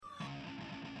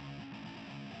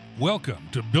Welcome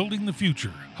to Building the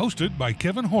Future, hosted by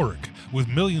Kevin Horick. With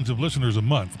millions of listeners a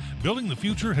month, Building the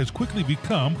Future has quickly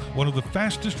become one of the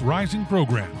fastest rising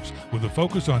programs, with a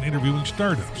focus on interviewing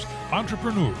startups,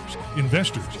 entrepreneurs,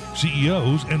 investors,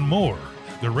 CEOs, and more.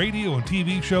 The radio and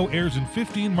TV show airs in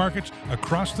 15 markets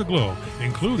across the globe,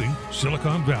 including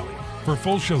Silicon Valley. For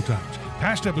full showtimes,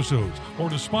 past episodes, or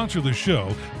to sponsor the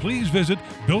show, please visit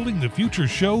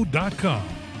buildingthefutureshow.com.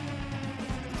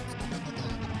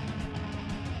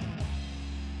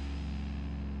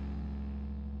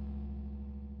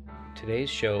 Today's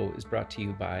show is brought to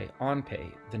you by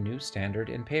OnPay, the new standard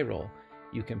in payroll.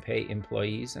 You can pay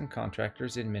employees and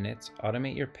contractors in minutes,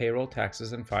 automate your payroll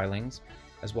taxes and filings,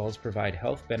 as well as provide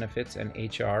health benefits and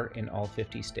HR in all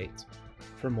 50 states.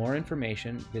 For more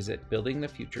information, visit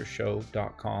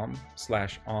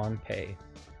buildingthefutureshow.com/onpay.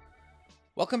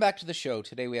 Welcome back to the show.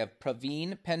 Today we have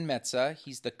Praveen Penmetsa.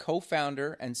 He's the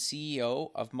co-founder and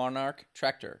CEO of Monarch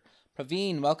Tractor.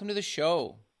 Praveen, welcome to the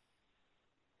show.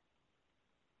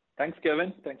 Thanks,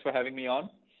 Kevin. Thanks for having me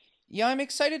on. Yeah, I'm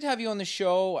excited to have you on the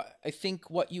show. I think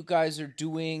what you guys are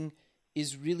doing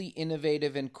is really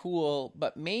innovative and cool,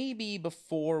 but maybe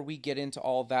before we get into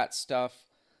all that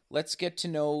stuff, let's get to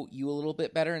know you a little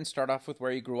bit better and start off with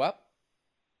where you grew up.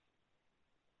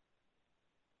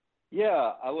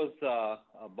 Yeah, I was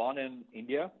born in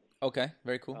India. Okay,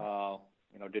 very cool.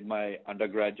 Did my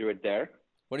undergraduate there.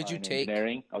 What did you in take?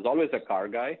 Engineering. I was always a car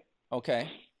guy. Okay.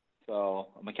 So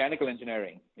mechanical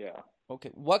engineering, yeah. Okay.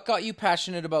 What got you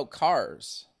passionate about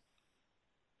cars?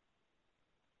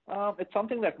 It's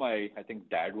something that I think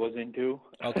dad was into.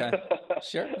 Okay.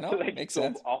 Sure. No, like makes so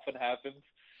sense. often happens.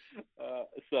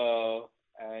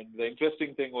 And the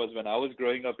interesting thing was when I was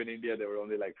growing up in India, there were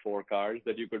only like 4 cars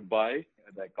that you could buy,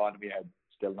 and the economy had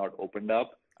still not opened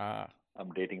up.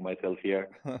 I'm dating myself here.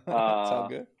 It's all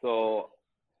good. So,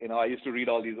 I used to read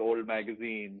all these old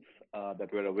magazines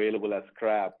that were available as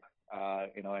scrap.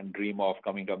 And dream of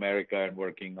coming to America and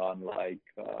working on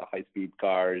high-speed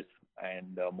cars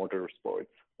and motorsports.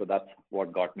 So that's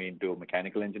what got me into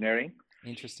mechanical engineering.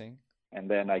 Interesting. And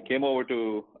then I came over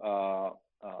to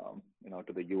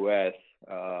the U.S.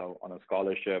 On a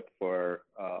scholarship for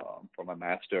my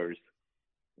master's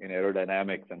in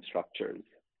aerodynamics and structures.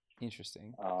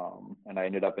 Interesting. And I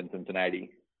ended up in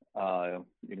Cincinnati,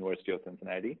 University of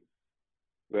Cincinnati,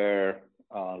 where,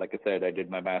 like I said, I did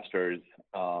my master's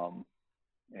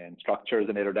in structures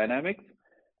and aerodynamics.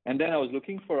 And then I was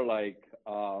looking for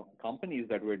companies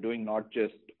that were doing not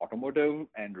just automotive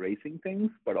and racing things,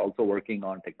 but also working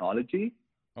on technology.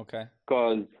 Okay.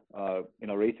 Because,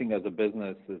 racing as a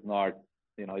business is not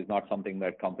something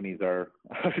that companies are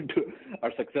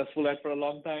successful at for a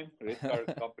long time. Race car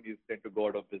companies tend to go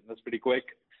out of business pretty quick.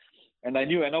 And I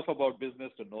knew enough about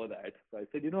business to know that. So I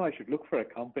said, I should look for a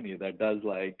company that does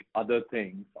other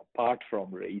things apart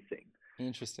from racing.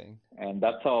 Interesting. And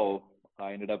that's how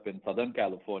I ended up in Southern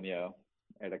California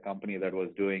at a company that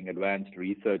was doing advanced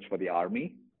research for the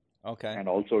Army. Okay. And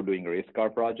also doing race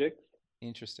car projects.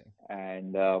 Interesting.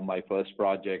 And my first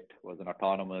project was an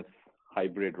autonomous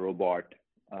hybrid robot,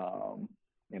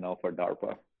 for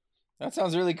DARPA. That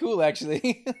sounds really cool,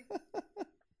 actually.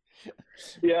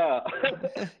 Yeah.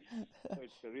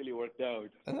 It really worked out.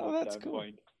 Oh, that's cool.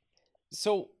 Point.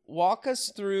 So walk us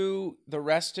through the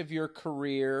rest of your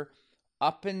career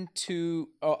up until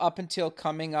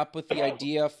coming up with the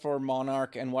idea for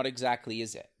Monarch, and what exactly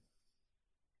is it?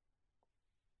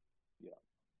 Yeah.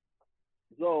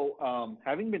 So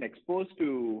having been exposed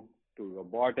to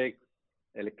robotics,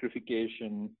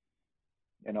 electrification,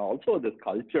 and also this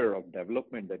culture of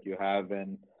development that you have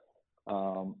in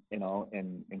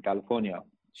California.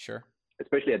 Sure.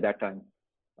 Especially at that time,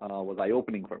 was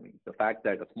eye-opening for me. The fact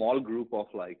that a small group of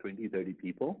 20, 30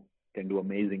 people can do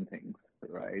amazing things,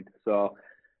 right? So,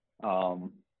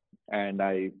 and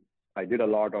I did a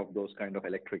lot of those kind of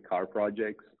electric car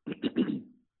projects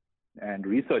and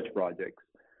research projects,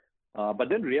 but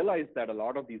then realized that a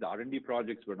lot of these R&D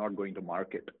projects were not going to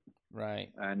market.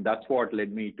 Right. And that's what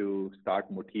led me to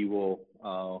start Motivo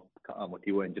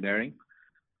Engineering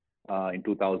in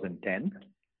 2010.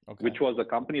 Okay. Which was a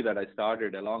company that I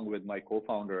started along with my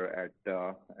co-founder at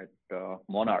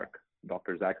Monarch,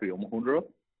 Dr. Zachary Omohundro,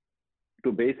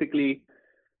 to basically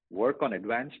work on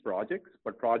advanced projects,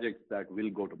 but projects that will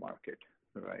go to market,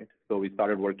 right? So we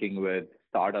started working with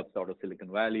startups out of Silicon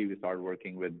Valley. We started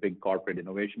working with big corporate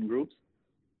innovation groups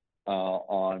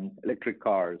on electric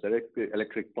cars,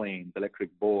 electric planes,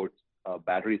 electric boats,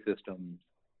 battery systems,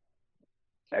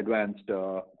 advanced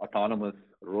autonomous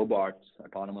robots,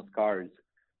 autonomous cars.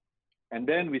 And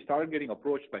then we started getting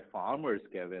approached by farmers,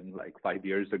 Kevin, 5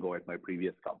 years ago at my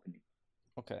previous company.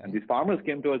 Okay. And these farmers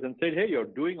came to us and said, hey, you're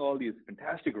doing all these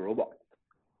fantastic robots,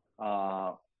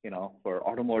 for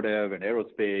automotive and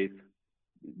aerospace.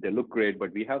 They look great,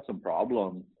 but we have some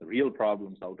problems, real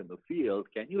problems out in the field.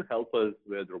 Can you help us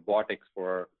with robotics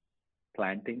for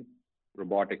planting,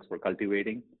 robotics for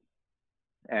cultivating?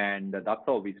 And that's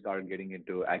how we started getting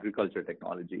into agriculture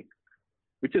technology,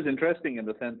 which is interesting in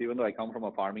the sense, even though I come from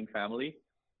a farming family,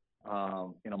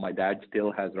 my dad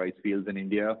still has rice fields in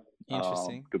India.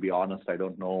 Interesting. To be honest, I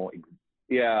don't know.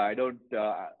 Yeah, I don't.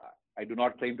 I do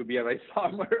not claim to be a rice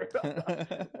farmer.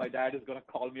 My dad is going to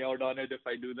call me out on it if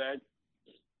I do that.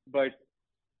 But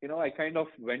I kind of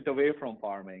went away from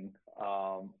farming,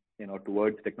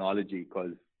 towards technology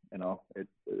because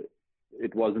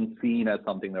it wasn't seen as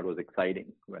something that was exciting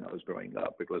when I was growing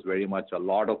up. It was very much a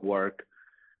lot of work,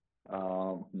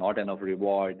 not enough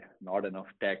reward, not enough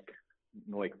tech,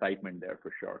 no excitement there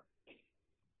for sure.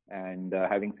 And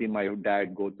having seen my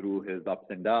dad go through his ups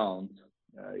and downs,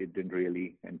 it didn't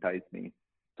really entice me.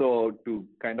 So to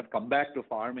kind of come back to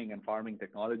farming and farming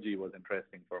technology was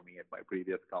interesting for me at my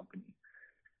previous company.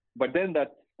 But then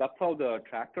that's how the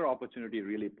tractor opportunity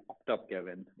really popped up,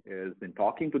 Kevin, is in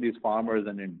talking to these farmers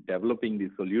and in developing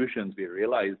these solutions, we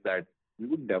realized that we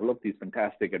would develop these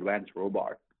fantastic advanced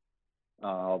robots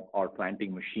or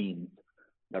planting machines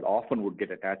that often would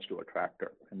get attached to a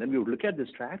tractor. And then we would look at this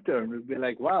tractor and we'd be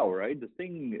like, wow, right? This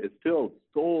thing is still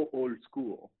so old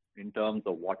school in terms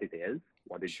of what it is,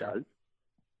 what it does.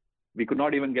 We could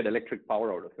not even get electric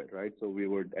power out of it, right? So we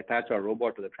would attach our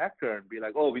robot to the tractor and be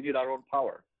like, oh, we need our own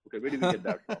power. Okay, where do we get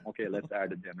that from? Okay, let's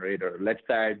add a generator. Let's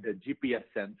add a GPS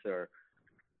sensor,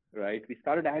 right? We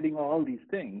started adding all these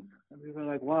things. And we were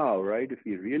like, wow, right? If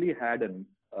we really had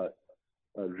a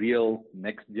real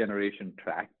next generation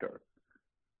tractor,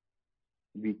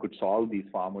 we could solve these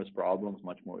farmers' problems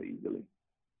much more easily.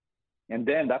 And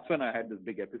then that's when I had this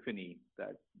big epiphany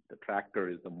that the tractor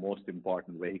is the most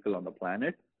important vehicle on the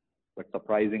planet, but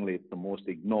surprisingly, it's the most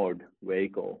ignored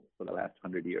vehicle for the last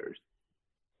 100 years.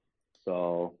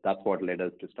 So that's what led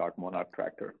us to start Monarch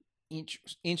Tractor.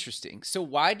 Interesting. So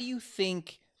why do you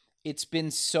think it's been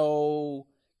so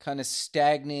kind of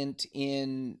stagnant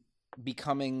in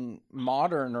becoming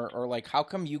modern, or like, how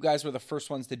come you guys were the first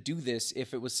ones to do this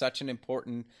if it was such an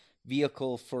important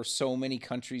vehicle for so many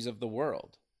countries of the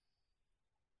world?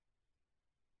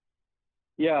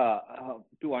 Yeah,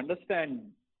 to understand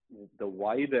the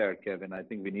why there, Kevin, I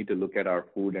think we need to look at our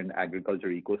food and agriculture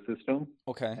ecosystem.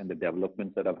 Okay. And the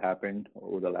developments that have happened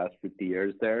over the last 50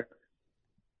 years there.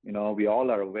 We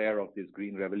all are aware of this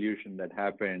green revolution that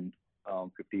happened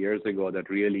 50 years ago that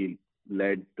really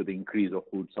led to the increase of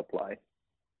food supply.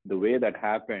 The way that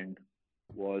happened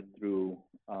was through,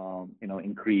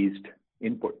 increased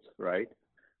inputs, right?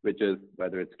 Which is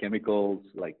whether it's chemicals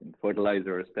like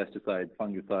fertilizers, pesticides,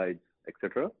 fungicides,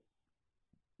 etc.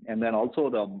 And then also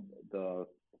the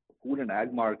food and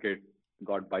ag market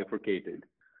got bifurcated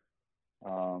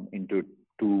into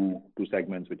two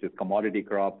segments, which is commodity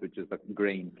crops, which is the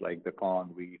grains like the corn,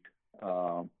 wheat,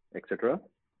 etc.,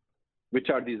 which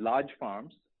are these large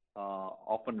farms,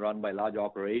 often run by large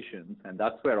operations, and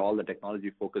that's where all the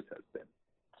technology focus has been.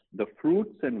 The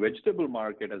fruits and vegetable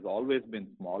market has always been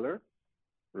smaller,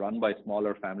 run by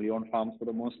smaller family-owned farms for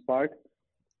the most part,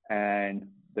 and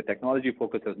the technology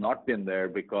focus has not been there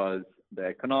because the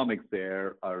economics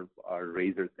there are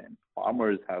razor thin.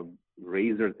 Farmers have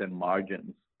razor thin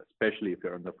margins, especially if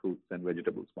you're in the fruits and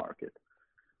vegetables market.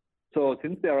 So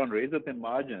since they are on razor thin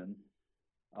margins,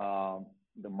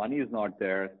 the money is not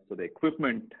there, so the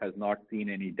equipment has not seen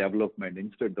any development.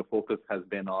 Instead, the focus has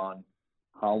been on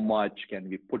how much can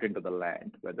we put into the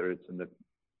land, whether it's in the,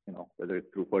 whether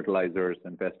it's through fertilizers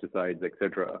and pesticides,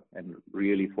 etc., and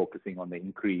really focusing on the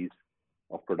increase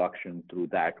of production through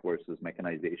that versus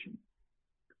mechanization.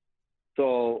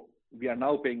 So we are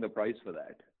now paying the price for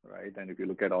that, right? And if you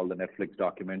look at all the Netflix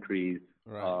documentaries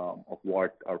of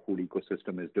what our food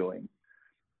ecosystem is doing,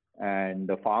 and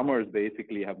the farmers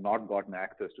basically have not gotten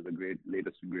access to the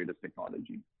latest and greatest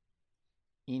technology.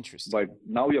 Interesting. But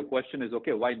now your question is,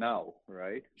 okay, why now,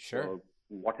 right? Sure. So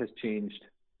what has changed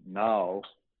now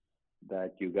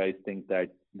that you guys think that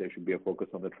there should be a focus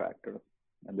on the tractor?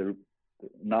 And there's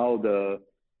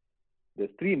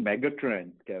three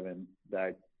megatrends, Kevin,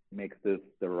 that makes this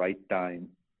the right time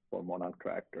for Monarch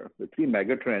Tractor. The three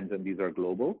megatrends, and these are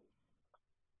global,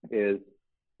 is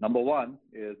number one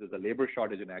is there's a labor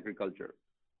shortage in agriculture.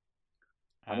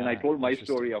 I mean, I told my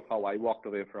story of how I walked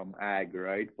away from ag,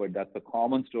 right? But that's a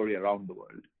common story around the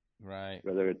world. Right.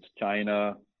 Whether it's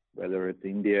China, whether it's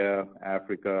India,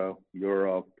 Africa,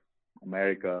 Europe,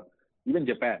 America, even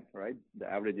Japan, right?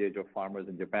 The average age of farmers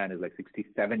in Japan is like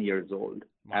 67 years old,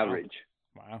 average.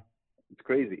 Wow. It's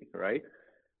crazy, right?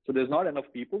 So there's not enough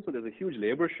people. So there's a huge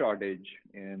labor shortage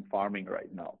in farming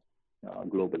right now,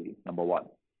 globally, number one.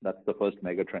 That's the first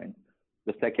mega trend.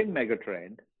 The second mega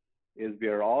trend is we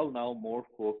are all now more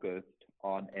focused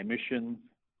on emissions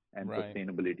and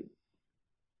sustainability,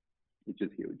 which is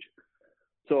huge.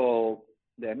 So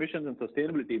the emissions and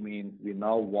sustainability means we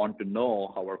now want to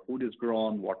know how our food is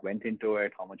grown, what went into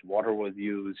it, how much water was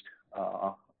used,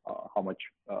 how much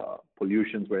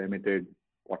pollutions were emitted,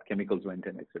 what chemicals went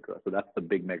in, etc. So that's the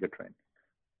big mega trend.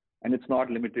 And it's not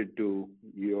limited to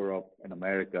Europe and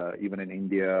America, even in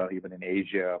India, even in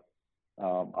Asia,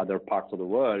 other parts of the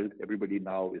world. Everybody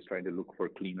now is trying to look for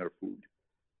cleaner food.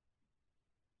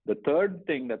 The third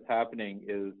thing that's happening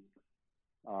is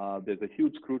there's a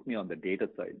huge scrutiny on the data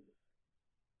side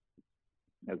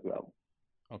as well.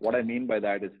 Okay. What I mean by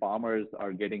that is farmers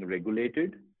are getting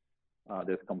regulated.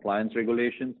 There's compliance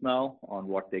regulations now on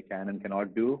what they can and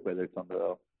cannot do, whether it's on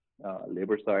the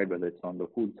labor side, whether it's on the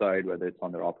food side, whether it's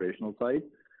on their operational side.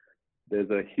 There's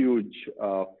a huge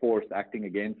force acting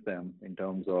against them in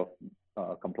terms of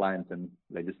compliance and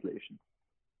legislation.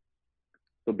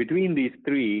 So between these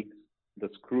three, the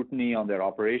scrutiny on their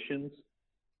operations,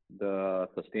 the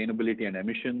sustainability and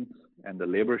emissions, and the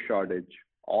labor shortage,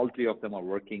 all three of them are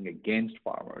working against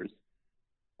farmers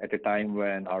at a time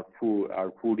when our food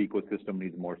ecosystem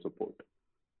needs more support.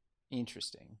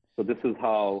 Interesting. So this is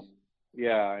how,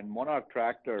 in Monarch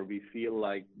Tractor, we feel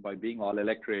like by being all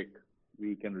electric,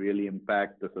 we can really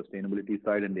impact the sustainability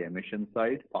side and the emission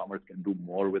side. Farmers can do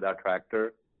more with our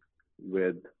tractor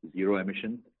with zero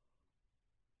emissions.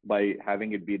 By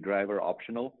having it be driver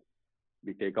optional,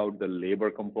 we take out the labor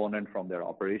component from their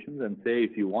operations and say,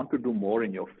 if you want to do more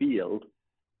in your field,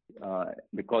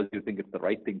 because you think it's the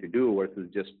right thing to do versus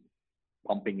just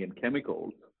pumping in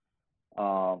chemicals,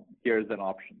 here's an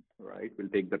option, right? We'll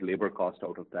take that labor cost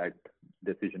out of that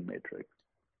decision matrix.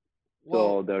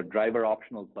 So the driver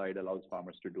optional side allows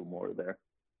farmers to do more there.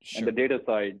 Sure. And the data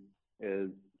side is,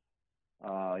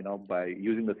 by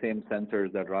using the same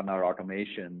sensors that run our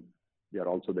automation, they are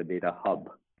also the data hub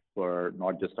for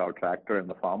not just our tractor and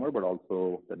the farmer, but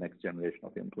also the next generation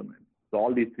of implements. So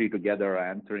all these three together are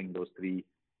answering those three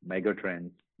mega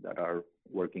trends that are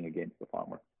working against the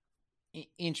farmer.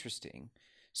 Interesting.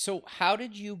 So how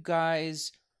did you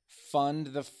guys fund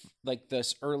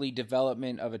this early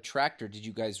development of a tractor? Did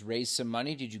you guys raise some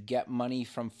money? Did you get money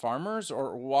from farmers,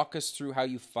 or walk us through how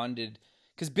you funded?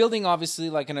 Because building obviously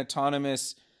like an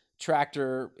autonomous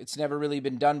tractor, it's never really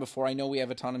been done before. I know we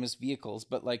have autonomous vehicles,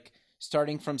 but like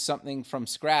starting from something from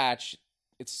scratch,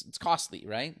 it's costly,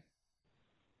 right?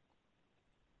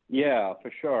 Yeah,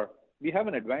 for sure. We have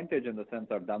an advantage in the sense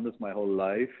I've done this my whole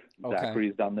life. Okay.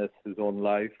 Zachary's done this his own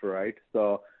life, right?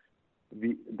 So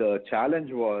the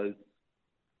challenge was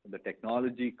the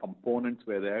technology components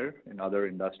were there in other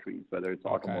industries, whether it's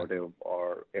automotive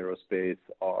or aerospace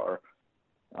or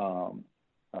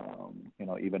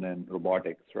even in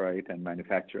robotics, right, and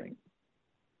manufacturing.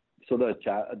 So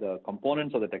the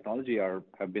components of the technology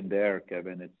have been there,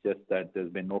 Kevin. It's just that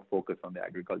there's been no focus on the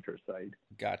agriculture side.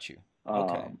 Got you.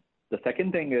 Okay. The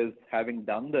second thing is, having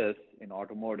done this in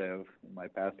automotive in my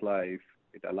past life,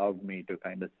 it allowed me to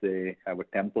kind of have a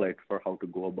template for how to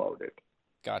go about it.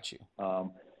 Got you.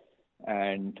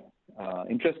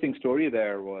 Interesting story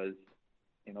there was,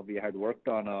 we had worked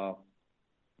on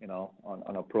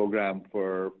a program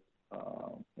for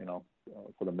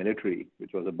the military,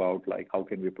 which was about like how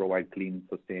can we provide clean,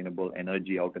 sustainable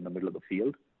energy out in the middle of the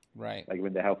field. Right. Like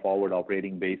when they have forward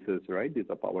operating bases, right? These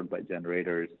are powered by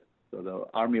generators. So the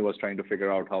Army was trying to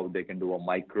figure out how they can do a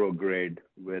microgrid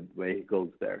with vehicles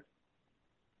there.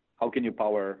 How can you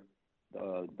power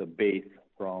the base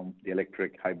from the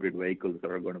electric hybrid vehicles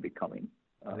that are going to be coming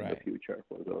in the future?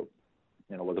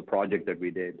 Was a project that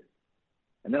we did.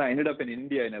 And then I ended up in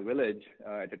India in a village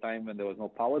at a time when there was no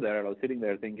power there. And I was sitting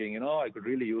there thinking, I could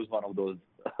really use one of those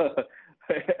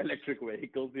electric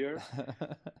vehicles here.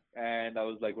 And I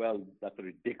was like, well, that's a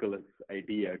ridiculous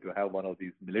idea to have one of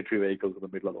these military vehicles in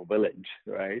the middle of a village,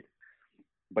 right?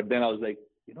 But then I was like,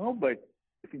 but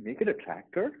if you make it a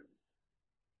tractor,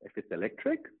 if it's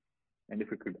electric, and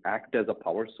if it could act as a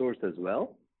power source as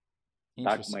well,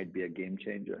 that might be a game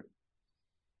changer.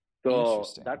 So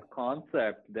that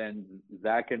concept, then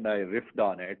Zach and I riffed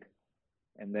on it.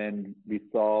 And then we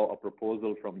saw a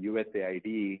proposal from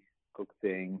USAID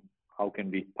saying, how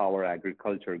can we power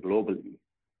agriculture globally?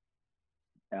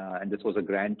 And this was a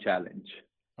grand challenge.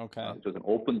 Okay. It was an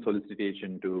open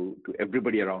solicitation to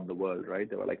everybody around the world, right?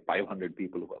 There were like 500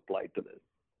 people who applied to this.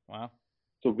 Wow.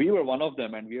 So we were one of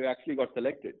them, and we actually got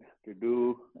selected to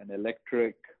do an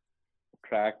electric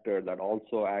tractor that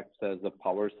also acts as a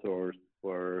power source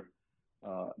for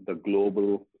the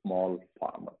global small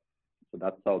farmer. So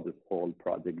that's how this whole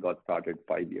project got started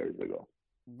 5 years ago.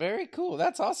 Very cool.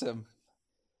 That's awesome.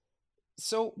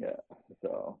 So yeah.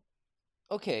 So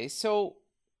okay, so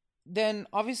then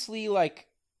obviously, like,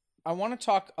 I want to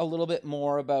talk a little bit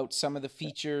more about some of the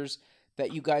features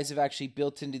that you guys have actually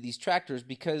built into these tractors,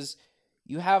 because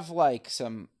you have like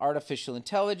some artificial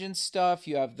intelligence stuff,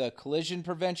 you have the collision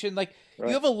prevention, like right.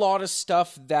 You have a lot of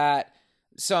stuff that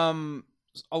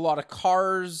a lot of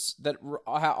cars that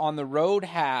on the road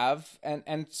have,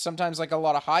 and sometimes like a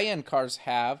lot of high-end cars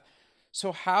have.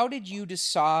 So how did you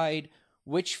decide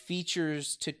which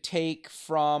features to take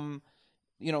from,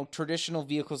 traditional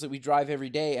vehicles that we drive every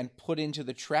day and put into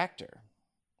the tractor?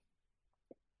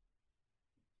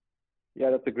 Yeah,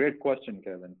 that's a great question,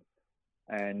 Kevin.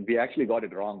 And we actually got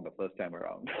it wrong the first time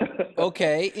around.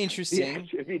 Okay, interesting.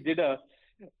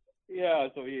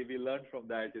 So we learned from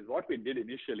that is what we did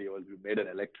initially was we made an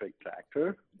electric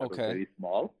tractor that was very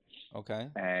small. Okay.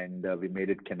 And we made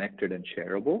it connected and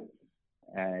shareable.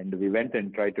 And we went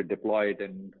and tried to deploy it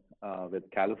with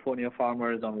California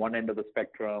farmers on one end of the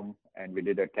spectrum. And we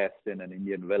did a test in an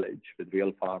Indian village with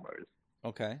real farmers.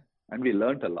 Okay. And we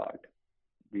learned a lot.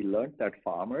 We learned that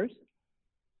farmers,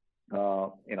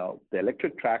 the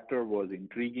electric tractor was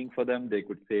intriguing for them. They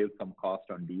could save some cost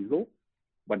on diesel,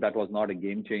 but that was not a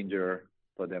game changer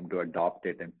for them to adopt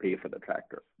it and pay for the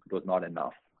tractor. It was not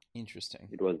enough. Interesting.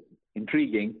 It was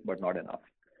intriguing, but not enough.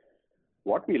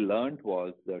 What we learned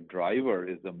was the driver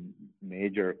is a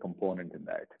major component in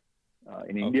that.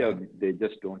 In India, they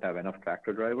just don't have enough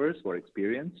tractor drivers who are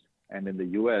experienced. And in the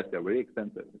US, they're very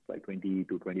expensive. It's like $20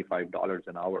 to $25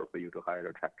 an hour for you to hire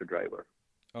a tractor driver.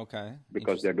 Okay.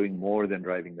 Because they're doing more than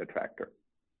driving the tractor.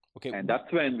 Okay. And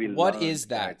that's when we What learned is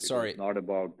that? Sorry. It's not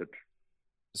about the...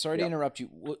 Sorry to interrupt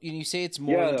you. You say it's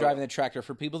more than driving the tractor.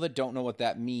 For people that don't know what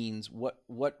that means,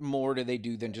 what more do they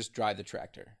do than just drive the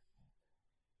tractor?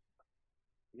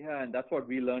 Yeah, and that's what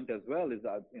we learned as well, is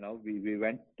that, we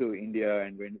went to India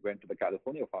and went to the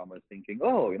California farmers thinking,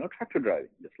 tractor driving,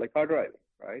 just like car driving,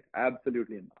 right?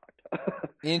 Absolutely not.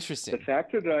 Interesting. The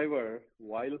tractor driver,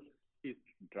 while he's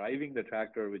driving the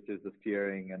tractor, which is the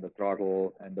steering and the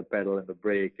throttle and the pedal and the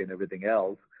brake and everything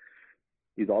else,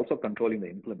 he's also controlling the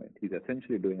implement. He's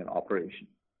essentially doing an operation.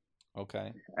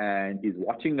 Okay. And he's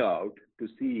watching out to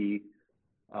see,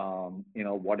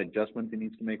 what adjustments he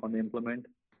needs to make on the implement.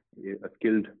 A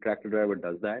skilled tractor driver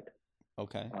does that.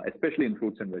 Okay. Especially in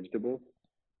fruits and vegetables.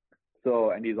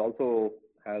 So, and he's also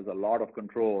has a lot of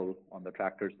control on the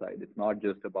tractor side. It's not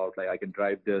just about I can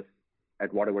drive this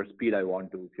at whatever speed I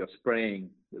want to. If you're spraying,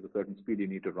 there's a certain speed you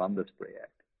need to run the spray at.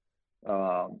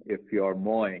 If you're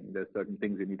mowing, there's certain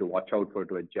things you need to watch out for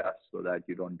to adjust so that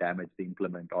you don't damage the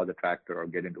implement or the tractor or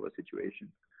get into a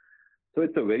situation. So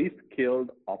it's a very skilled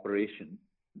operation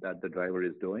that the driver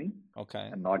is doing,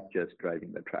 and not just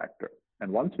driving the tractor.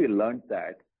 And once we learned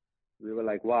that, we were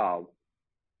like, wow,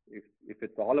 if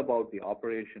it's all about the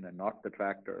operation and not the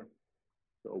tractor,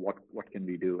 so what can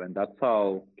we do? And that's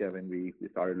how, Kevin, we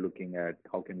started looking at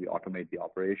how can we automate the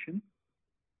operation.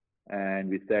 And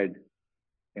we said,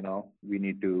 we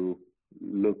need to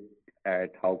look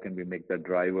at how can we make the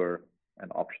driver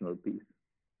an optional piece.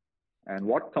 And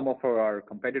what some of our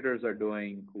competitors are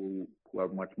doing who are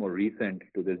much more recent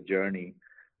to this journey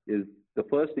is the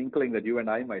first inkling that you and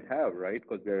I might have, right?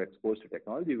 Because we're exposed to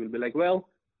technology. We'll be like, well,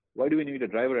 why do we need a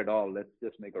driver at all? Let's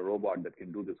just make a robot that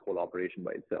can do this whole operation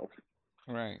by itself.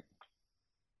 Right.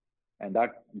 And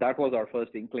that was our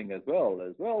first inkling as well,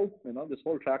 this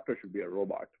whole tractor should be a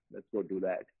robot. Let's go do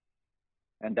that.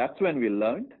 And that's when we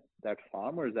learned that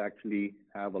farmers actually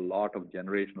have a lot of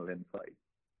generational insight.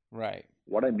 Right.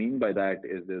 What I mean by that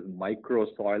is there's micro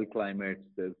soil climates,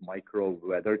 there's micro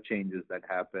weather changes that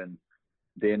happen.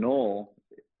 They know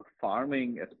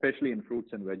farming, especially in fruits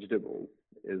and vegetables,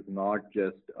 is not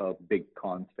just a big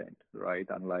constant, right?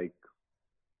 Unlike,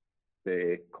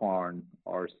 say, corn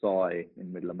or soy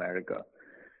in Middle America.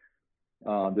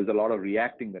 There's a lot of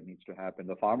reacting that needs to happen.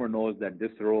 The farmer knows that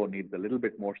this row needs a little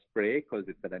bit more spray because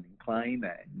it's at an incline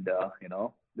and,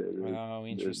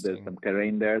 there's some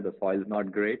terrain there. The soil is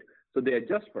not great. So they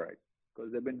adjust for it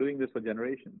because they've been doing this for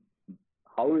generations.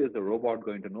 How is the robot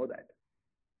going to know that?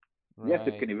 Right. Yes,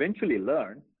 it can eventually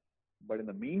learn, but in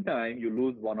the meantime, you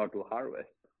lose one or two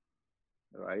harvests,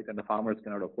 right? And the farmers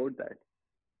cannot afford that.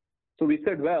 So we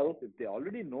said, well, if they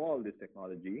already know all this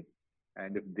technology,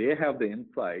 and if they have the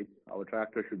insights, our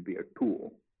tractor should be a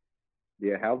tool.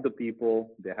 They have the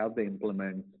people, they have the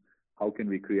implements. How can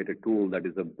we create a tool that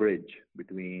is a bridge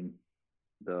between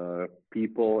the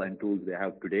people and tools they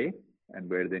have today and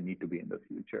where they need to be in the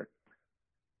future?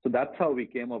 So that's how we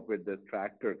came up with this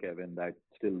tractor, Kevin, that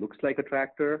still looks like a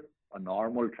tractor. A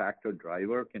normal tractor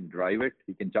driver can drive it.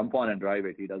 He can jump on and drive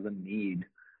it. He doesn't need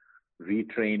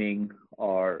retraining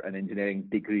or an engineering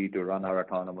degree to run our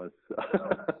autonomous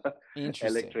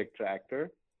electric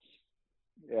tractor.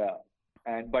 Yeah.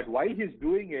 But while he's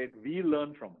doing it, we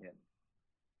learn from him.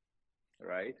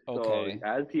 Right? Okay. So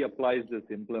as he applies this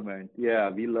implement,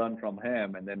 we learn from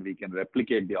him, and then we can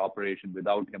replicate the operation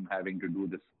without him having to do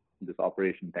this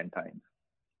operation 10 times.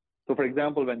 So for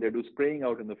example, when they do spraying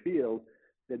out in the field,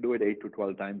 they do it 8 to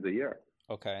 12 times a year.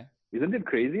 Okay. Isn't it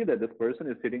crazy that this person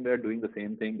is sitting there doing the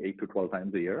same thing 8 to 12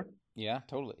 times a year? Yeah,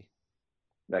 totally.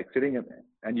 Like sitting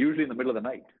and usually in the middle of the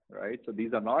night, right? So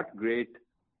these are not great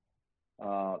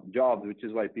jobs, which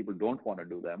is why people don't want to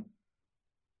do them.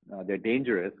 They're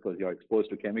dangerous because you're exposed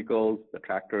to chemicals, the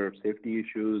tractor safety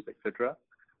issues, etc.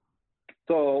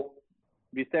 So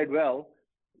we said, well,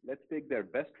 let's take their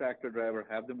best tractor driver,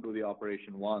 have them do the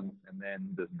operation once, and then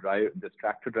this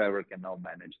tractor driver can now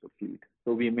manage the fleet.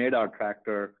 So we made our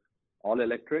tractor all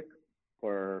electric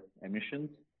for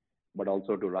emissions, but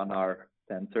also to run our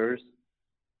sensors.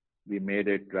 We made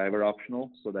it driver optional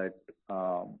so that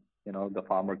the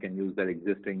farmer can use their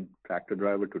existing tractor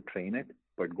driver to train it,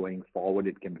 but going forward,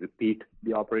 it can repeat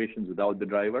the operations without the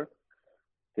driver,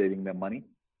 saving them money.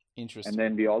 Interesting. And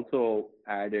then we also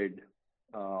added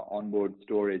onboard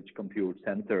storage compute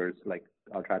sensors, like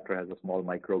our tractor has a small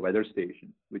micro weather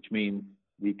station, which means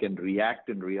we can react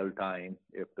in real time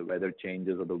if the weather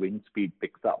changes or the wind speed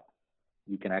picks up.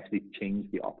 We can actually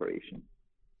change the operation.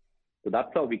 So that's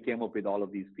how we came up with all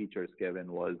of these features,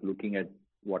 Kevin, was looking at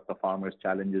what the farmers'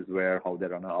 challenges were, how they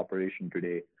run an operation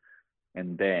today,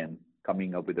 and then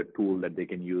coming up with a tool that they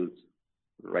can use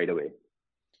right away.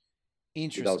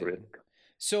 Interesting. Without risk.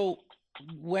 So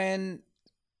when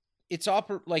it's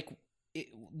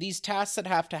these tasks that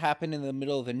have to happen in the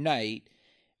middle of the night,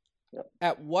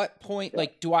 at what point,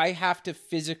 do I have to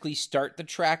physically start the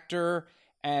tractor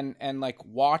and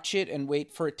watch it and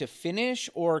wait for it to finish,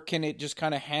 or can it just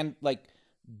kind of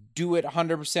do it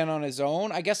 100% on his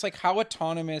own? I guess how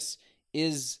autonomous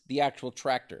is the actual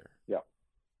tractor? Yeah.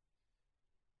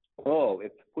 Oh,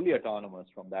 it's fully autonomous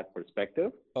from that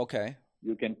perspective. Okay.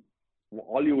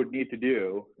 All you would need to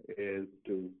do is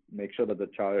to make sure that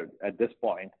at this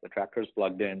point, the tractor is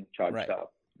plugged in, charged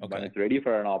up. Okay. When it's ready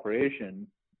for an operation,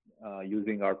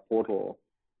 using our portal,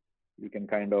 you can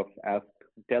kind of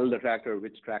tell the tractor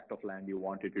which tract of land you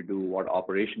want it to do, what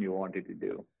operation you want it to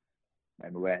do,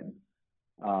 and when.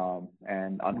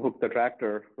 And unhook the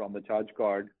tractor from the charge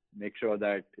card. Make sure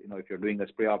that if you're doing a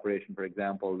spray operation, for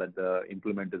example, that the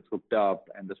implement is hooked up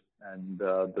and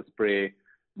the spray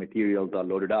materials are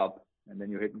loaded up, and then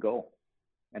you hit go.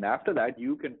 And after that,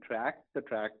 you can track the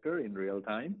tractor in real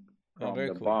time from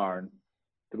the barn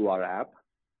through our app,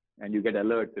 and you get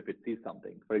alerts if it sees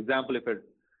something. For example, if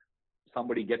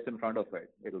somebody gets in front of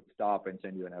it, it'll stop and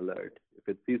send you an alert. If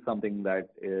it sees something that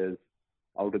is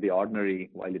out of the ordinary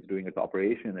while it's doing its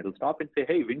operation, it'll stop and say,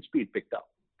 hey, wind speed picked up.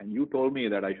 And you told me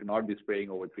that I should not be spraying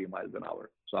over 3 miles an hour.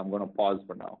 So I'm going to pause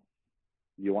for now.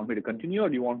 Do you want me to continue, or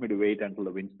do you want me to wait until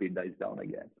the wind speed dies down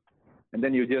again? And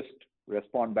then you just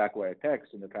respond back via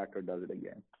text, and the tractor does it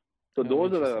again. So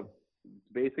those are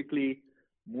basically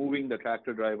moving the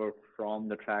tractor driver from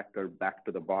the tractor back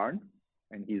to the barn,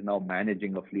 and he's now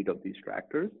managing a fleet of these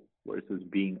tractors versus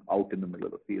being out in the middle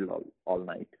of the field all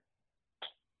night.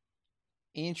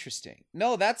 Interesting.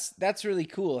 No, that's really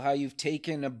cool how you've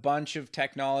taken a bunch of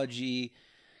technology,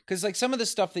 because some of the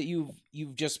stuff that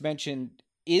you've just mentioned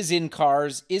is in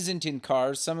cars, isn't in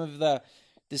cars. Some of the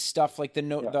stuff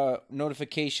the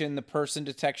notification, the person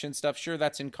detection stuff, sure,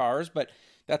 that's in cars, but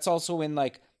that's also in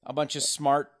a bunch of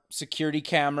smart security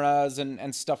cameras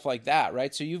and stuff like that,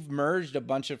 right? So you've merged a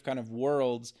bunch of kind of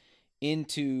worlds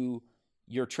into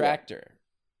your tractor. Yeah.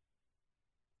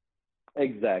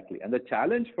 Exactly. And the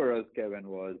challenge for us, Kevin,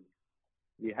 was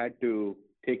we had to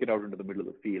take it out into the middle of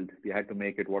the field. We had to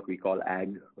make it what we call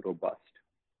ag robust.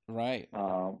 Right.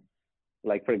 For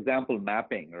example,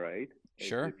 mapping, right?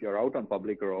 Sure. If you're out on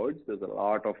public roads, there's a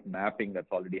lot of mapping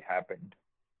that's already happened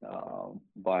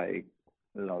by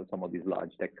some of these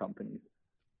large tech companies.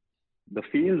 The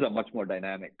fields are much more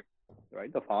dynamic,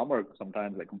 right? The farmer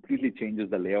sometimes completely changes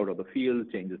the layout of the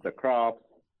field, changes the crops,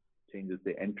 changes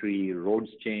the entry, roads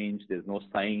change, there's no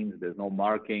signs, there's no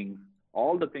markings.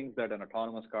 All the things that an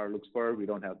autonomous car looks for, we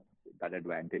don't have that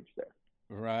advantage there.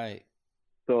 Right.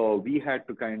 So we had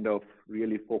to kind of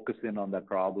really focus in on that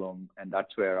problem, and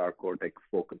that's where our Cortex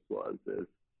focus was, is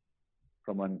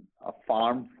from a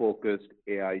farm-focused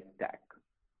AI stack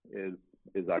is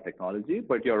our technology.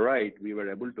 But you're right, we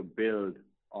were able to build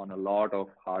on a lot of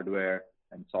hardware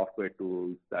and software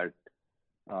tools that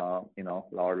a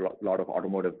lot of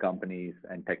automotive companies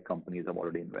and tech companies have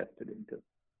already invested into.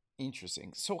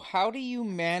 Interesting. So how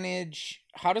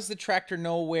does the tractor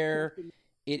know where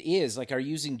it is? Like, are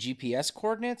you using GPS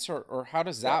coordinates, or how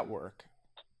does that work?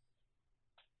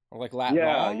 Or like lat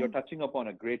long? You're touching upon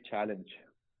a great challenge.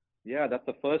 Yeah, that's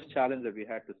the first challenge that we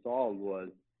had to solve was,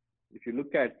 if you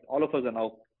look at, all of us are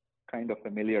now kind of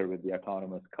familiar with the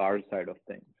autonomous car side of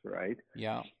things, right?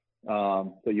 Yeah.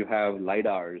 So you have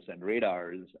LiDARs and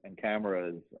radars and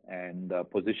cameras and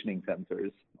positioning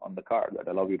sensors on the car that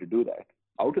allow you to do that.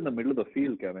 Out in the middle of the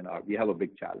field, Kevin, we have a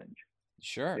big challenge.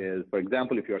 Sure. Is, for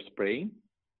example, if you're spraying,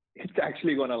 it's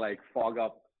actually going to like fog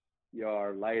up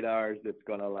your LiDARs. It's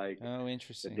going to like, oh,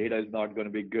 interesting. The data is not going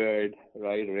to be good,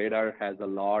 right? Radar has a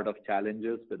lot of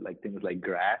challenges with like things like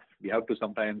grass. We have to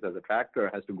sometimes, as a tractor,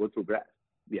 has to go through grass.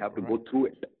 We have to go through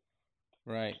it.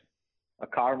 Right. A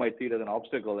car might see it as an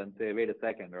obstacle and say, wait a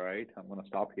second, right? I'm going to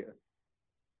stop here.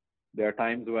 There are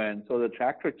times when, so the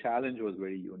tractor challenge was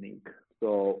very unique.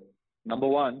 So number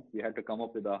one, we had to come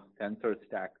up with a sensor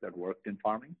stack that worked in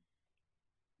farming.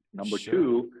 Number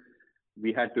two,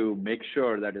 we had to make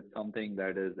sure that it's something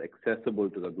that is accessible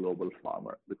to the global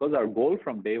farmer. Because our goal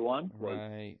from day one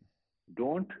was,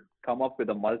 don't come up with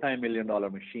a multi-million-dollar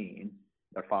machine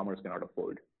that farmers cannot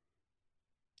afford,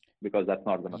 because that's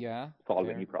not going to solve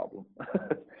any problem.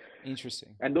 Interesting.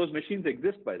 And those machines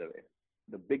exist, by the way.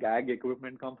 The big ag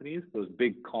equipment companies, those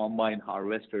big combine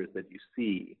harvesters that you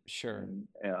see,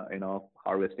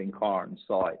 harvesting corn,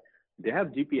 soy, they have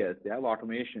GPS, they have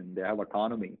automation, they have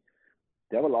autonomy.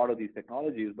 They have a lot of these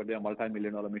technologies, but they are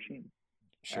multi-million-dollar machines.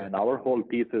 Sure. And our whole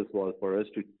thesis was for us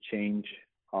to change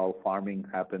how farming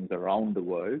happens around the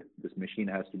world. This machine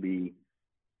has to be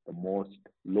the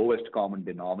lowest common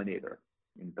denominator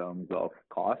in terms of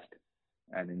cost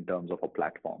and in terms of a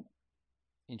platform.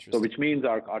 Interesting. So which means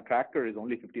our tractor is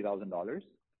only $50,000.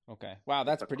 Okay. Wow,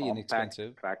 that's pretty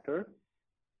inexpensive. Tractor.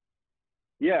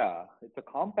 Yeah, it's a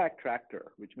compact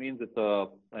tractor, which means it's a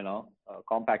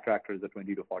compact tractor is a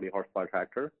 20 to 40 horsepower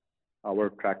tractor. Our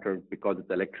tractor, because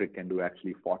it's electric, can do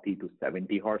actually 40 to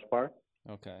 70 horsepower.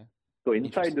 Okay. So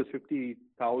inside this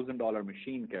 $50,000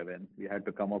 machine, Kevin, we had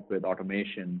to come up with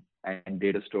automation and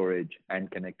data storage and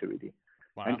connectivity.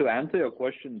 Wow. And to answer your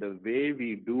question, the way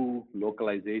we do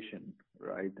localization,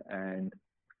 right, and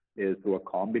is through a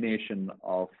combination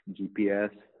of GPS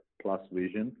plus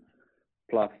vision,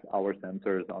 plus our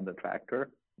sensors on the tractor,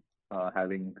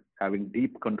 having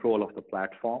deep control of the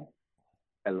platform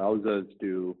allows us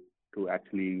to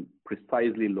actually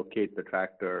precisely locate the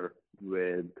tractor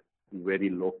with very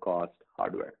low cost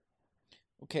hardware.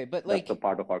 Okay, but that's a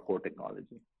part of our core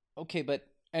technology. Okay, but,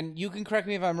 and you can correct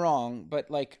me if I'm wrong, but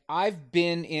like I've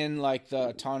been in like the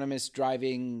autonomous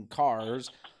driving cars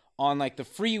on like the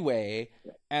freeway,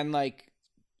 and like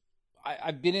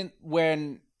I've been in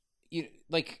when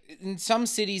like in some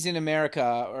cities in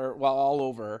America, or well, all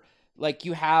over, like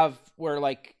you have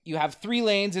 3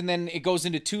 lanes and then it goes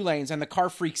into 2 lanes and the car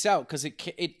freaks out because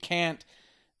it can't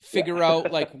figure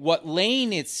out like what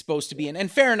lane it's supposed to be in. And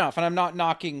fair enough. And I'm not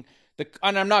knocking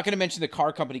and I'm not going to mention the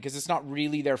car company because it's not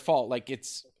really their fault. Like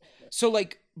it's so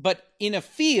like, but in a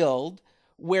field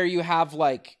where you have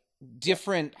like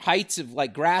different heights of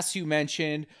like grass you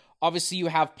mentioned, obviously you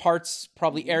have parts,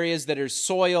 probably areas that are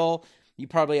soil. You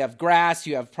probably have grass,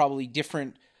 you have probably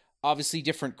different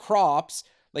crops.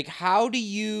 Like how do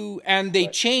you, and they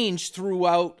change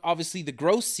throughout obviously the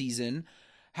growth season.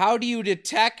 How do you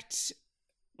detect,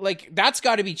 like that's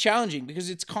got to be challenging because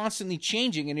it's constantly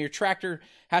changing and your tractor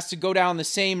has to go down the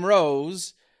same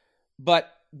rows,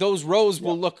 but those rows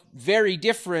will look very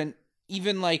different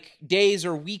even like days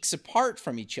or weeks apart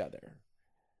from each other.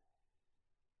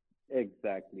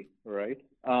 Exactly, right.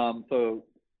 So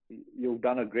you've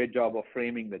done a great job of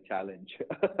framing the challenge.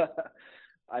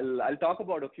 I'll talk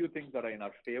about a few things that are in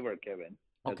our favor, Kevin.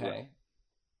 Okay.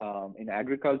 Well. In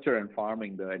agriculture and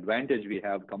farming, the advantage we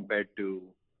have compared to,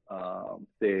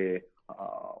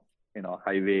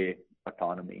 highway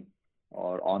autonomy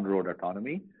or on-road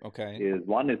autonomy, is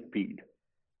one is speed.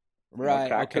 Right.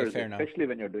 Tractors, okay. Fair enough. Especially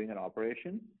when you're doing an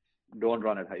operation, don't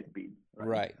run at high speed.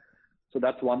 Right. So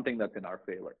that's one thing that's in our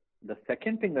favor. The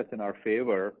second thing that's in our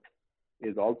favor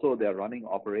is also they're running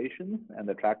operations and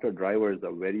the tractor drivers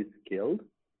are very skilled,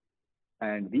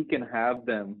 and we can have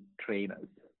them train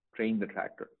the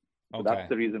tractor. So that's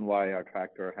the reason why our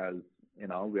tractor has,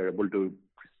 we're able to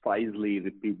precisely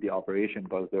repeat the operation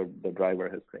because the driver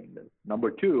has trained us. Number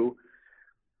two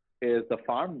is the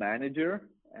farm manager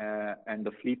and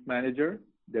the fleet manager,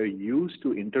 they're used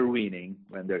to intervening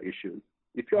when there are issues.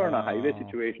 If you're in a highway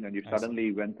situation and you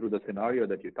suddenly went through the scenario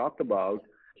that you talked about,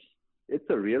 it's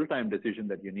a real-time decision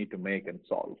that you need to make and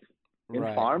solve. In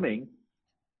farming,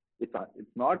 it's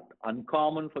not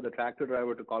uncommon for the tractor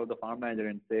driver to call the farm manager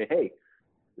and say, hey,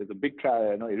 there's a big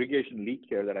irrigation leak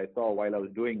here that I saw while I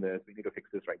was doing this. We need to fix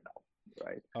this right now,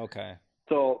 right? Okay.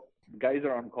 So guys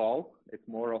are on call. It's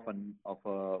more of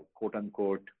a quote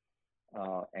unquote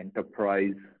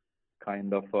enterprise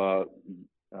kind of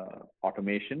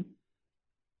automation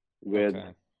with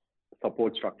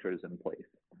support structures in place.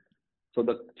 So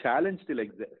the challenge still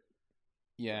exists.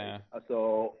 Yeah.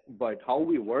 But how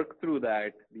we work through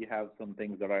that, we have some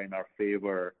things that are in our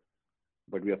favor,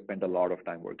 but we have spent a lot of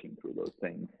time working through those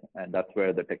things. And that's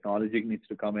where the technology needs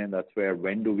to come in. That's where,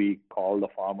 when do we call the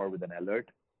farmer with an alert,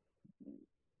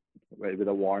 with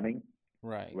a warning?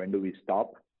 Right. When do we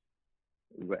stop?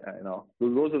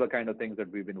 Those are the kind of things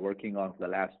that we've been working on for the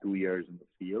last 2 years in the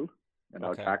field. And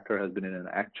our tractor has been in an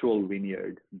actual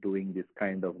vineyard doing this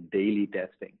kind of daily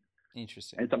testing.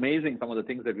 Interesting. And it's amazing some of the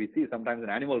things that we see. Sometimes an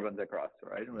animal runs across,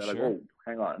 right? And we're like, oh,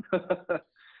 hang on.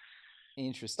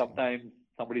 Interesting. Sometimes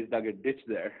somebody's dug a ditch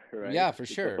there, right? Yeah, for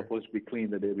sure. It's supposed to be clean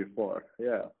the day before.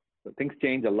 Yeah. So things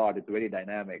change a lot. It's very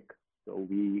dynamic. So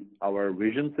our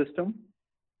vision system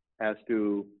has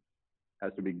to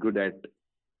be good at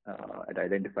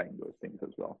identifying those things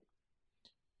as well.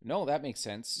 No, that makes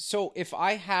sense. So if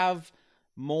I have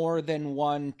more than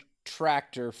one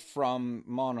tractor from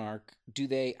Monarch,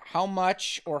 how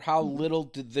much or how little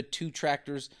do the two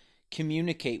tractors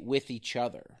communicate with each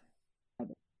other?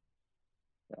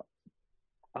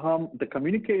 The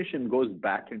communication goes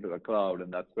back into the cloud,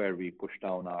 and that's where we push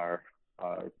down our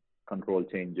control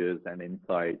changes and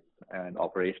insights and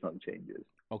operational changes.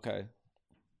 Okay.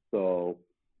 So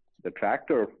the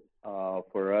tractor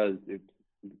for us,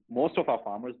 most of our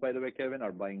farmers, by the way, Kevin,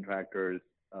 are buying tractors.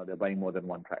 They're buying more than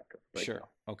one tractor. Right sure.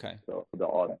 Now. Okay. So the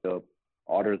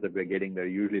orders that we're getting, they're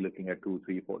usually looking at 2,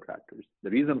 3, 4 tractors. The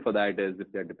reason for that is if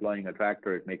they're deploying a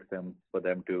tractor, it makes for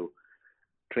them to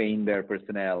train their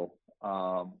personnel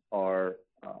or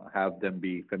have them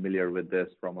be familiar with this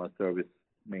from a service,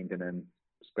 maintenance,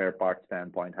 spare parts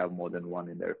standpoint, have more than one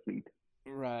in their fleet.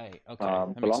 Right. Okay.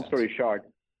 So long story short,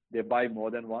 they buy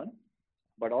more than one,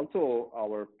 but also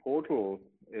our portal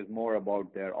is more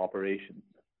about their operations.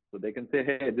 So they can say,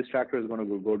 hey, this tractor is going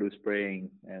to go do spraying,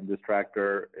 and this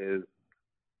tractor is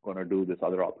going to do this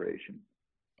other operation.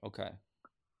 Okay.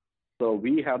 So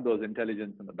we have those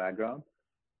intelligence in the background.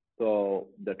 So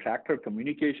the tractor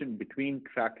communication between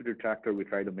tractor to tractor, we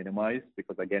try to minimize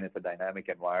because, again, it's a dynamic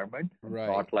environment. Right.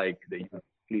 It's not like the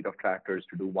fleet of tractors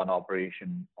to do one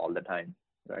operation all the time,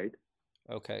 right?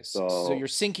 Okay. So you're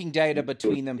syncing data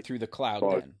between them through the cloud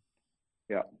then?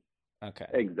 Yeah. Okay.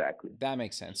 Exactly. That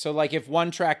makes sense. So like if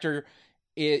one tractor,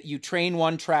 you train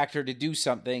one tractor to do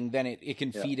something, then it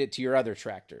can feed it to your other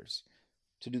tractors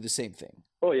to do the same thing.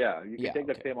 Oh, yeah. You can take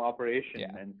that same operation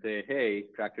and say, hey,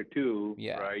 tractor 2,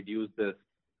 right, use this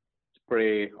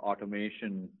spray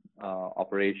automation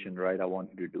operation, right? I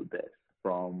want you to do this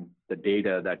from the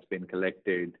data that's been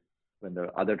collected when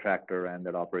the other tractor ran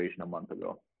that operation a month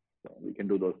ago. So we can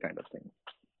do those kind of things.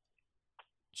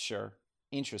 Sure.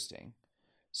 Interesting.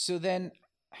 So then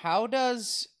how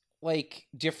does like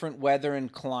different weather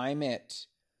and climate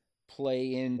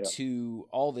play into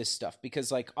all this stuff?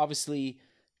 Because like obviously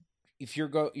if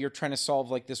you're trying to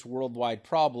solve like this worldwide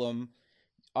problem,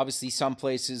 obviously some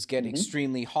places get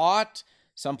extremely hot,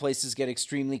 some places get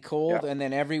extremely cold, and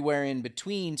then everywhere in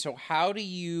between. So how do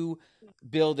you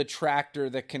build a tractor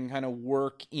that can kind of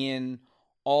work in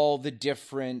all the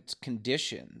different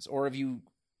conditions? Or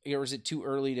is it too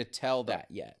early to tell that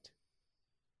yet?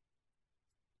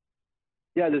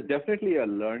 Yeah, there's definitely a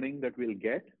learning that we'll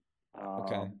get.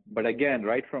 But again,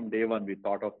 right from day one, we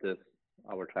thought of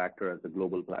our tractor as a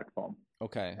global platform.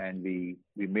 Okay. And we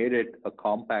made it a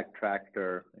compact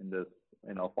tractor in this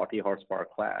 40 horsepower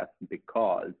class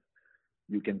because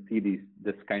you can see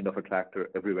this kind of a tractor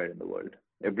everywhere in the world.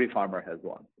 Every farmer has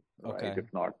one, right? If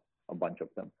not a bunch of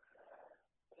them.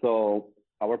 So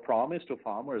our promise to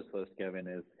farmers first, Kevin,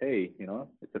 is, hey,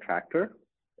 it's a tractor.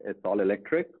 It's all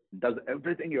electric, does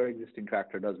everything your existing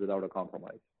tractor does without a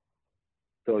compromise.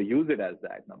 So use it as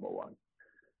that, number one.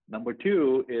 Number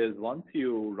two is once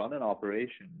you run an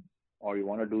operation or you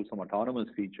want to do some autonomous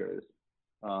features,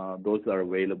 those are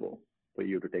available for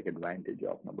you to take advantage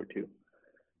of, number two.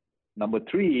 Number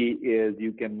three is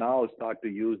you can now start to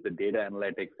use the data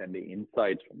analytics and the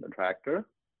insights from the tractor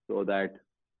so that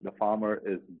the farmer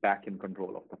is back in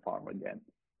control of the farm again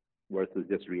versus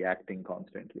just reacting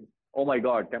constantly. Oh my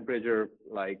God, temperature,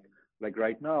 like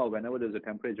right now, whenever there's a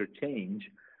temperature change,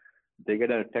 They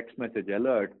get a text message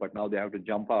alert, but now they have to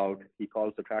jump out. He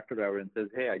calls the tractor driver and says,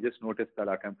 hey, I just noticed that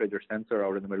our temperature sensor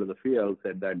out in the middle of the field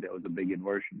said that there was a big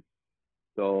inversion.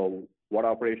 So what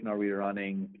operation are we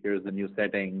running? Here's the new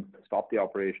settings. Stop the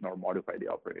operation or modify the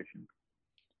operation.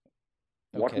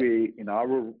 Okay. What we, in our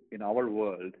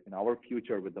world, in our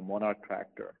future with the Monarch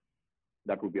tractor,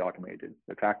 that would be automated.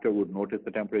 The tractor would notice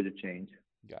the temperature change.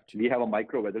 Gotcha. We have a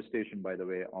micro weather station, by the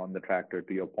way, on the tractor.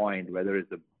 To your point, weather is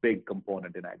a big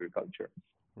component in agriculture.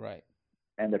 Right.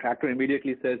 And the tractor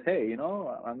immediately says, hey,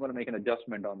 I'm going to make an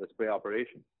adjustment on the spray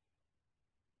operation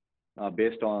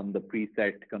based on the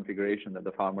preset configuration that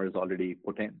the farmer has already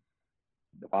put in.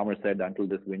 The farmer said, until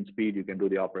this wind speed, you can do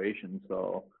the operation.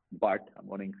 But I'm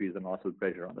going to increase the nozzle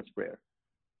pressure on the sprayer.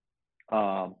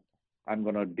 I'm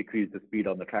going to decrease the speed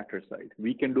on the tractor side.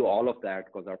 We can do all of that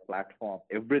because our platform,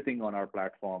 everything on our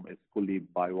platform is fully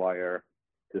by-wire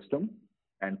system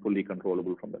and fully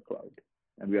controllable from the cloud.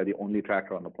 And we are the only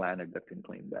tractor on the planet that can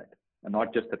claim that. And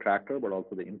not just the tractor, but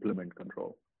also the implement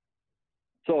control.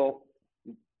 So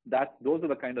those are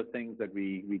the kind of things that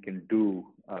we can do,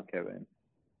 Kevin.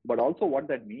 But also what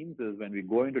that means is when we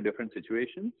go into different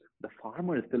situations, the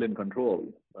farmer is still in control,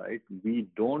 right? We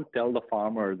don't tell the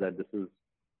farmer that this is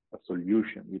a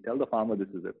solution. We tell the farmer this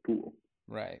is a tool.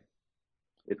 Right.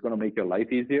 It's going to make your life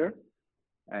easier,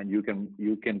 and you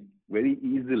can very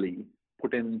easily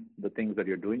put in the things that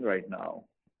you're doing right now,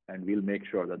 and we'll make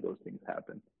sure that those things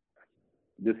happen.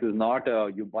 This is not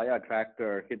you buy a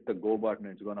tractor, hit the go button,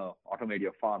 it's going to automate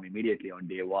your farm immediately on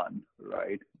day one,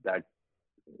 right? That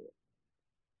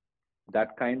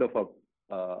kind of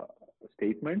a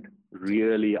statement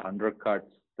really undercuts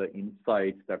the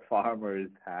insights that farmers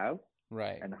have.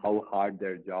 Right. And how hard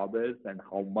their job is and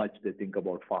how much they think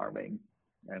about farming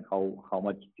and how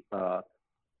much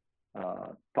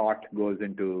thought goes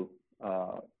into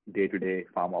day-to-day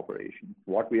farm operations.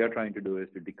 What we are trying to do is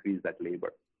to decrease that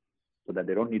labor so that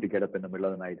they don't need to get up in the middle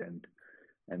of the night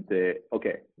and say,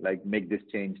 okay, like make this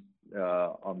change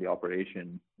on the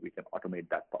operation. We can automate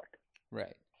that part.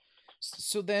 Right.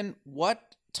 So then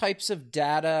what types of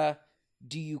data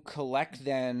do you collect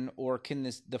then, or can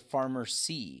the farmer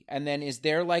see? And then is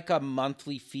there like a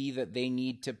monthly fee that they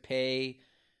need to pay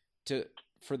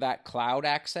for that cloud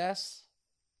access?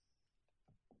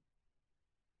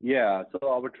 Yeah, so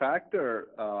our tractor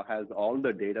has all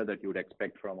the data that you would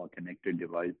expect from a connected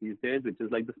device these days, which is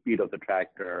like the speed of the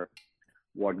tractor,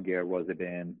 what gear was it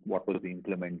in, what was the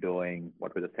implement doing,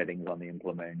 what were the settings on the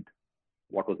implement,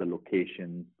 what was the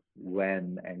location,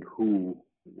 when and who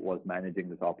was managing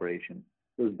this operation.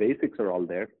 Those basics are all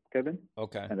there, Kevin.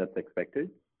 Okay. And that's expected.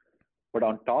 But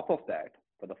on top of that,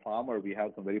 for the farmer, we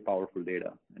have some very powerful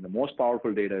data. And the most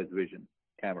powerful data is vision,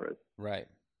 cameras. Right.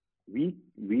 We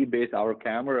base our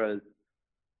cameras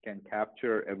can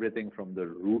capture everything from the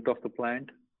root of the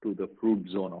plant to the fruit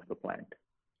zone of the plant.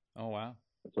 Oh, wow.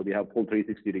 So we have full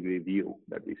 360-degree view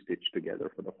that we stitch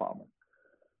together for the farmer.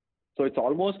 So it's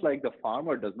almost like the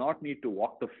farmer does not need to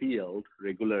walk the field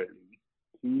regularly.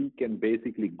 He can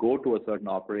basically go to a certain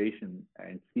operation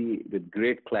and see with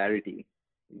great clarity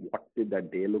what did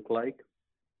that day look like,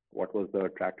 what was the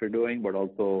tractor doing, but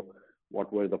also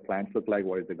what were the plants look like,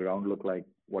 what did the ground look like,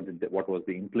 what was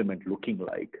the implement looking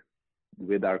like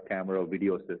with our camera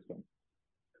video system.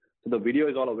 So the video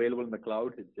is all available in the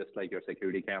cloud. It's just like your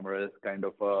security cameras kind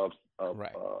of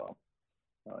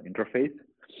interface.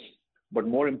 But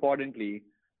more importantly,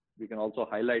 we can also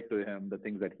highlight to him the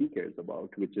things that he cares about,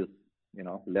 which is,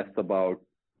 less about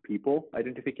people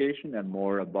identification and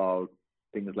more about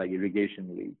things like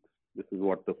irrigation leaks. This is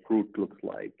what the fruit looks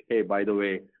like. Hey, by the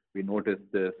way, we noticed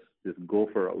this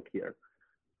gopher out here,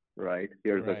 right?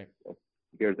 Here's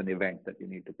an event that you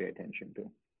need to pay attention to.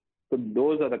 So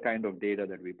those are the kind of data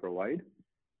that we provide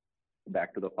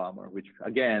back to the farmer, which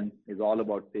again is all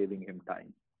about saving him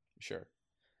time. Sure.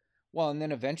 Well, and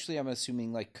then eventually I'm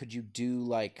assuming, like, could you do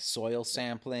like soil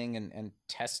sampling and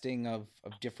testing of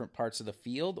different parts of the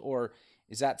field, or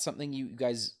is that something you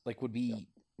guys like would be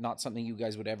not something you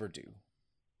guys would ever do?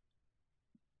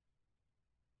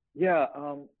 Yeah,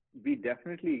 we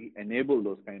definitely enable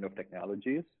those kind of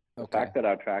technologies. The fact that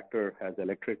our tractor has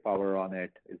electric power on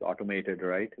it is automated,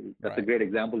 right? That's a great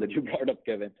example that you brought up,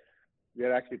 Kevin. We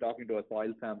are actually talking to a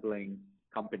soil sampling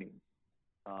company.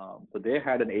 So they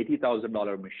had an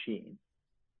 $80,000 machine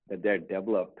that they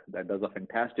developed that does a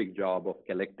fantastic job of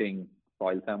collecting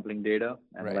soil sampling data,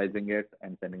 analyzing it,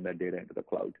 and sending that data into the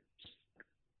cloud.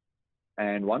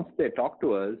 And once they talked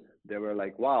to us, they were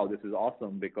like, wow, this is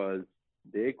awesome, because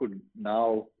they could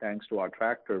now, thanks to our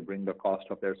tractor, bring the cost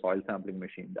of their soil sampling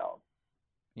machine down.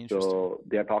 So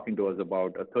they are talking to us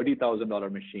about a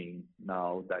 $30,000 machine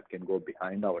now that can go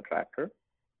behind our tractor.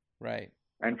 Right.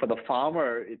 And for the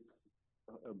farmer, it's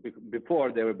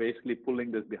before they were basically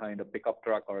pulling this behind a pickup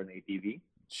truck or an ATV.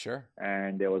 Sure.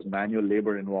 And there was manual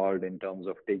labor involved in terms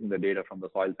of taking the data from the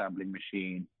soil sampling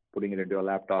machine, putting it into a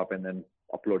laptop, and then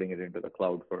uploading it into the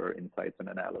cloud for insights and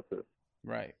analysis.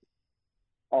 Right.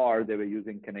 Or they were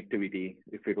using connectivity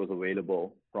if it was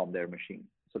available from their machine.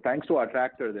 So thanks to our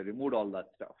tractor, they removed all that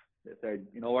stuff. They said,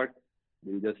 you know what,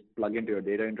 we'll just plug into your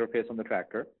data interface on the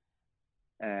tractor,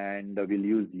 and we'll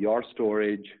use your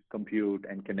storage, compute,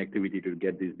 and connectivity to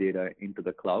get this data into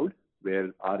the cloud,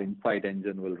 where our insight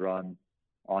engine will run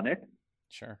on it.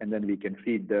 Sure. And then we can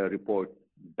feed the report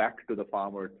back to the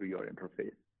farmer through your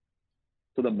interface.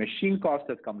 So the machine cost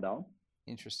has come down.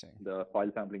 Interesting. The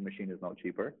soil sampling machine is now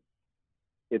cheaper.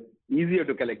 It's easier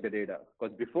to collect the data,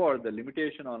 because before, the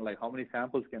limitation on like how many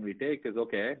samples can we take is,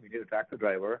 okay, we need a tractor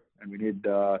driver and we need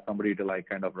somebody to like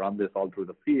kind of run this all through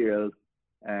the field,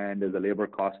 and there's a labor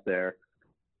cost there,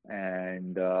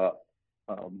 and blah,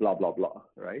 blah, blah,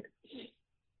 right?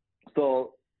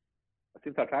 So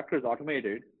since our tractor is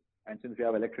automated, and since we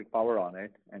have electric power on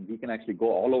it, and we can actually go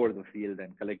all over the field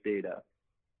and collect data,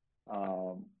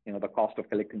 the cost of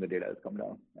collecting the data has come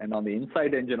down. And on the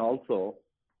Insight Engine also,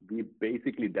 we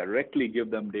basically directly give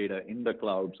them data in the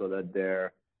cloud so that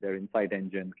their Insight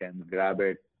Engine can grab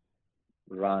it,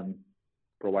 run,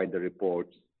 provide the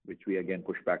reports, which we again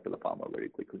push back to the farmer very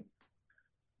quickly.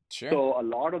 Sure. So a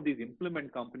lot of these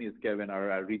implement companies, Kevin,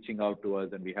 are reaching out to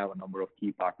us, and we have a number of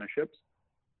key partnerships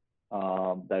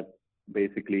that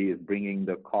basically is bringing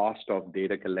the cost of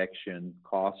data collection,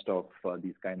 cost of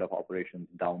these kind of operations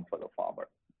down for the farmer.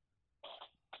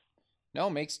 No,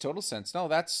 makes total sense. No,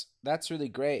 that's really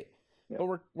great. Yeah.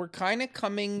 But we're kind of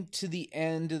coming to the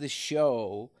end of the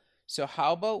show. So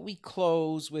how about we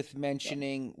close with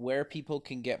mentioning where people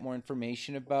can get more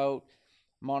information about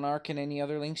Monarch and any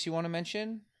other links you want to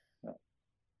mention?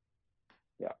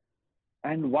 Yeah.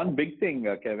 And one big thing,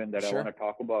 Kevin, that Sure. I want to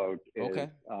talk about is, Okay.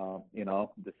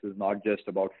 This is not just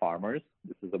about farmers.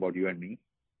 This is about you and me.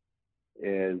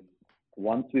 Is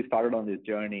once we started on this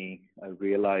journey, I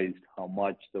realized how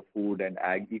much the food and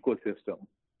ag ecosystem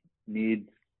needs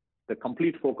the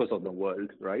complete focus of the world,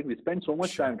 right? We spend so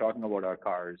much Sure. time talking about our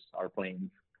cars, our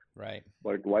planes, Right.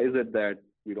 but why is it that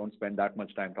we don't spend that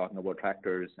much time talking about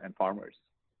tractors and farmers?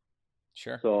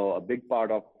 Sure. So a big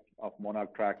part of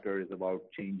Monarch Tractor is about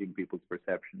changing people's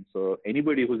perception. So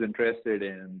anybody who's interested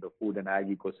in the food and ag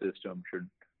ecosystem should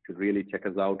really check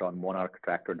us out on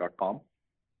monarchtractor.com.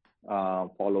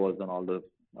 Follow us on all the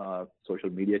social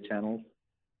media channels.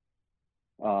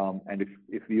 And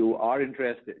if you are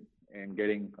interested in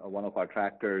getting one of our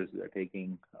tractors, we are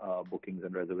taking bookings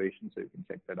and reservations, so you can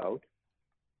check that out.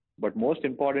 But most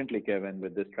importantly, Kevin,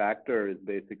 with this tractor is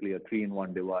basically a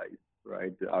 3-in-1 device,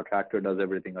 right? Our tractor does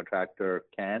everything a tractor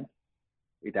can.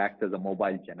 It acts as a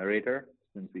mobile generator.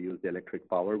 Since we use the electric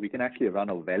power, we can actually run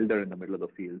a welder in the middle of the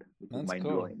field, which That's is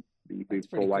mind-blowing. We pretty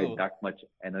provide cool. that much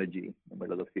energy in the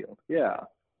middle of the field. Yeah.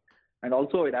 And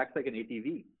also it acts like an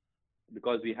ATV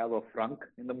because we have a frunk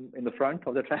in the front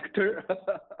of the tractor.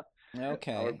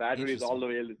 Okay. Our battery is all the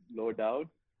way low down.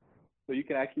 So you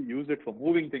can actually use it for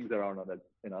moving things around on that.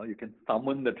 You can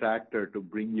summon the tractor to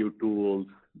bring you tools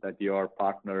that your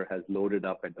partner has loaded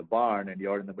up at the barn, and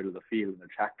you're in the middle of the field, and the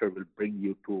tractor will bring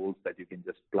you tools that you can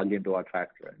just plug into our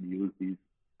tractor and use these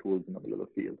tools in the middle of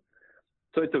the field.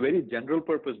 So it's a very general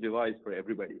purpose device for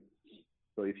everybody.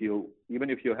 So even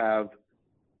if you have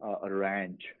a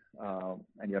ranch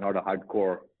and you're not a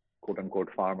hardcore quote unquote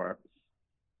farmer,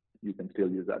 you can still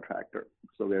use that tractor.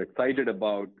 So we're excited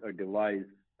about a device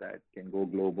that can go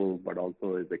global, but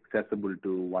also is accessible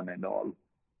to one and all.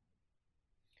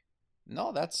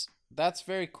 No, that's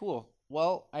very cool.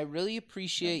 Well, I really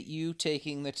appreciate you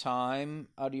taking the time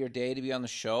out of your day to be on the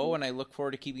show, and I look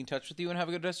forward to keeping in touch with you, and have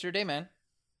a good rest of your day, man.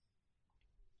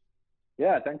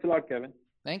 Yeah, thanks a lot, Kevin.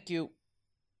 Thank you.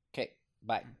 Okay,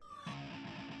 bye.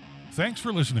 Thanks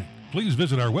for listening. Please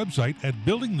visit our website at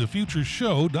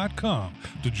buildingthefutureshow.com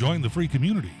to join the free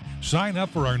community, sign up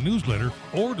for our newsletter,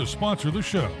 or to sponsor the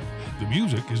show. The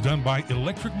music is done by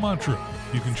Electric Mantra.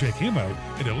 You can check him out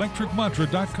at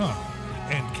electricmantra.com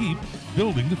and keep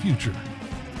building the future.